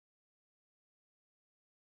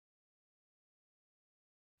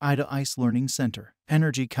ICE Learning Center,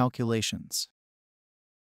 Energy Calculations.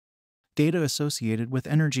 Data associated with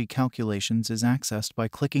energy calculations is accessed by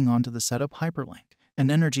clicking onto the Setup hyperlink. An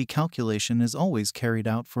energy calculation is always carried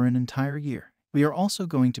out for an entire year. We are also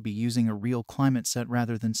going to be using a real climate set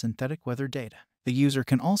rather than synthetic weather data. The user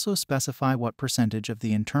can also specify what percentage of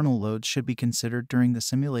the internal loads should be considered during the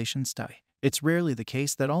simulation study. It's rarely the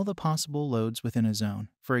case that all the possible loads within a zone,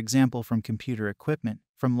 for example from computer equipment,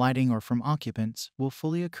 from lighting or from occupants, will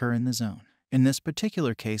fully occur in the zone. In this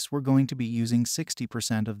particular case, we're going to be using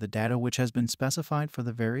 60% of the data which has been specified for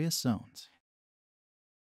the various zones.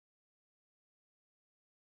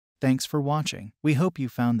 Thanks for watching. We hope you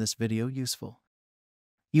found this video useful.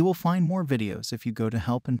 You will find more videos if you go to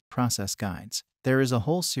Help and Process Guides. There is a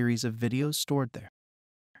whole series of videos stored there.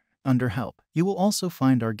 Under Help, you will also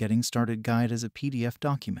find our Getting Started guide as a PDF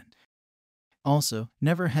document. Also,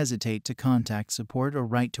 never hesitate to contact support or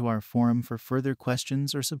write to our forum for further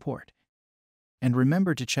questions or support. And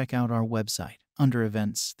remember to check out our website. Under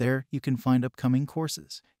Events, there you can find upcoming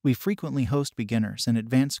courses. We frequently host beginners and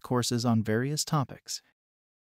advanced courses on various topics.